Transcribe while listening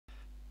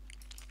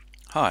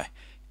Hi,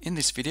 in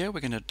this video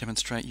we're going to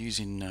demonstrate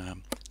using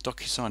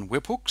DocuSign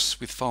Webhooks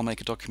with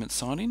FileMaker document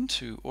sign-in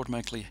to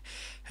automatically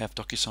have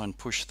DocuSign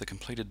push the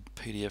completed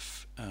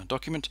PDF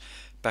document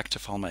back to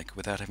FileMaker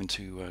without having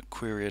to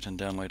query it and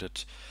download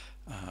it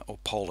or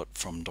poll it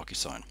from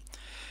DocuSign.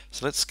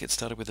 So let's get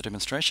started with the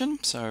demonstration.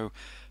 So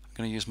I'm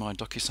going to use my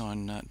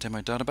DocuSign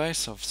demo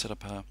database. I've set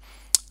up a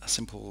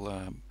simple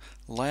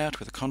layout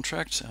with a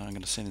contract. I'm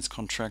going to send this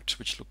contract,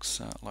 which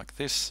looks like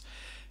this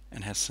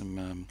and has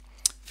some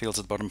fields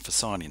at the bottom for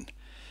sign-in.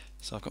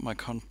 So I've got my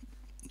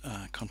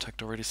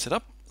contact already set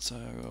up, so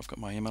I've got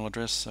my email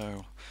address,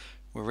 so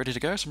we're ready to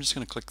go. So I'm just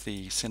going to click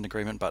the send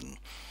agreement button,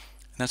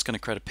 and that's going to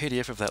create a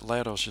PDF of that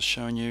layout I was just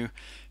showing you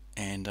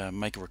and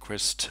make a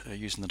request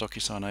using the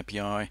DocuSign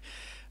API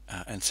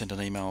and send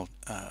an email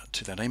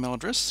to that email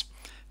address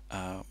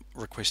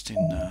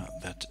requesting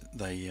that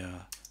they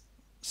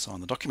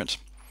sign the document.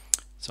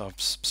 So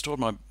I've stored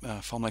my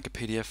FileMaker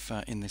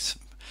PDF in this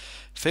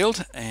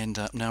field, and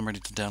now I'm ready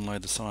to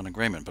download the signed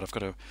agreement, but I've got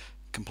to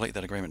complete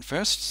that agreement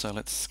first. So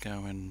let's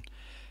go and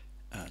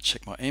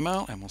check my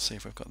email and we'll see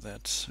if we've got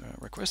that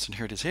request, and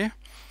here it is here.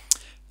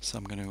 So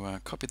I'm going to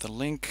copy the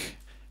link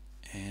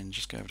and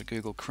just go over to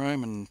Google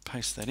Chrome and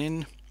paste that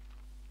in,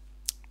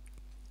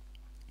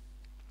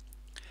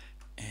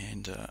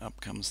 and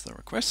up comes the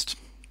request.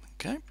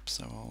 Okay,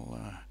 so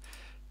I'll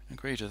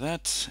agree to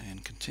that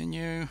and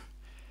continue,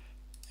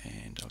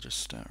 and I'll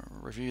just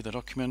review the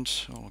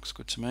document. All looks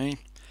good to me.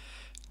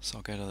 So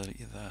I'll go to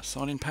the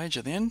sign-in page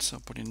at the end, so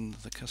I'll put in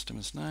the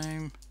customer's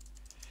name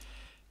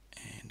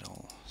and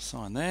I'll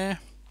sign there.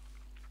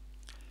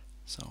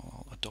 So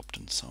I'll adopt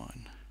and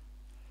sign.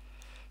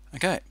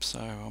 Okay, so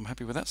I'm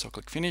happy with that, so I'll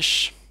click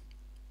finish,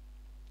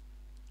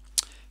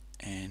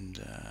 and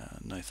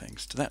no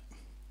thanks to that.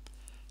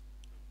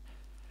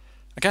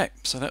 Okay,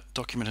 so that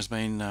document has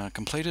been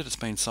completed, it's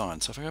been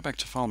signed. So if I go back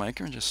to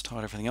FileMaker and just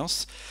hide everything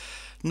else,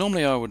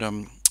 normally I would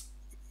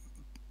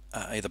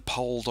either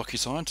poll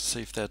DocuSign to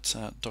see if that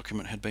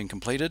document had been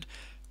completed,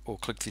 or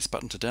click this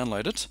button to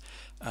download it.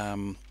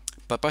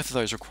 But both of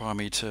those require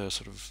me to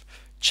sort of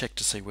check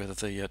to see whether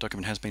the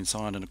document has been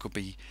signed, and it could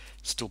be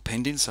still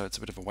pending, so it's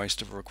a bit of a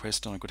waste of a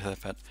request, and I could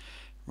have that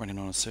running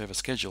on a server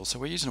schedule. So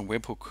we're using a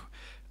webhook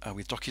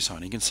with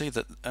DocuSign. You can see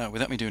that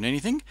without me doing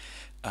anything,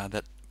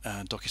 that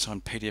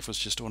DocuSign PDF was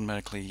just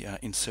automatically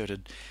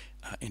inserted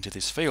into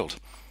this field.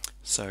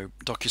 So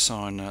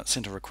DocuSign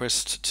sent a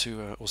request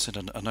to, or sent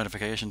a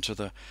notification to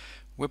the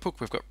webhook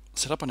we've got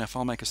set up on our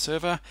FileMaker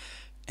server,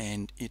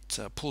 and it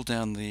pulled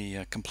down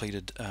the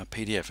completed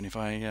PDF. And if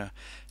I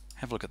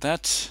have a look at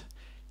that,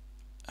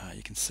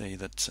 you can see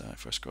that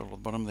if I scroll to the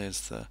bottom,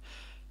 there's the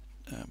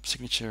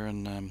signature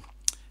and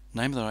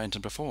name that I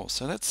entered before.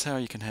 So that's how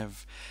you can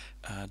have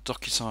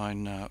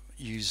DocuSign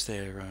use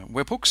their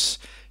webhooks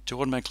to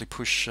automatically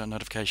push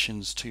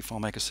notifications to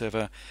FileMaker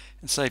server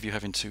and save you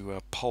having to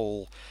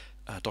poll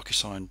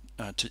DocuSign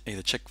to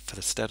either check for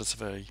the status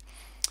of a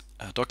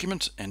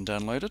document and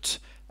download it.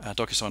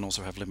 DocuSign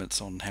also have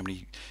limits on how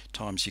many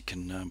times you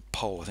can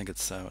poll. I think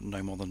it's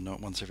no more than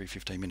once every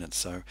 15 minutes.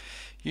 So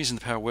using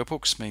the power of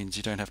webhooks means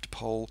you don't have to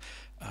poll.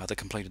 The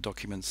completed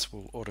documents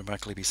will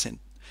automatically be sent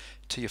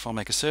to your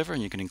FileMaker server,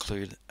 and you can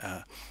include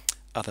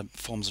other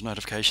forms of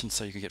notifications,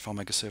 so you can get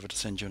FileMaker server to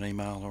send you an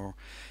email or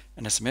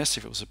an SMS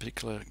if it was a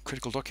particular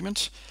critical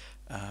document.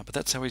 But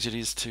that's how easy it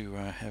is to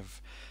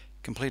have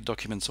completed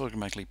documents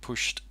automatically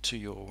pushed to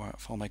your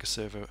FileMaker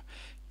server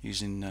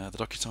using the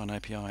DocuSign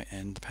API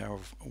and the power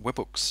of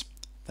webhooks.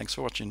 Thanks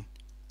for watching.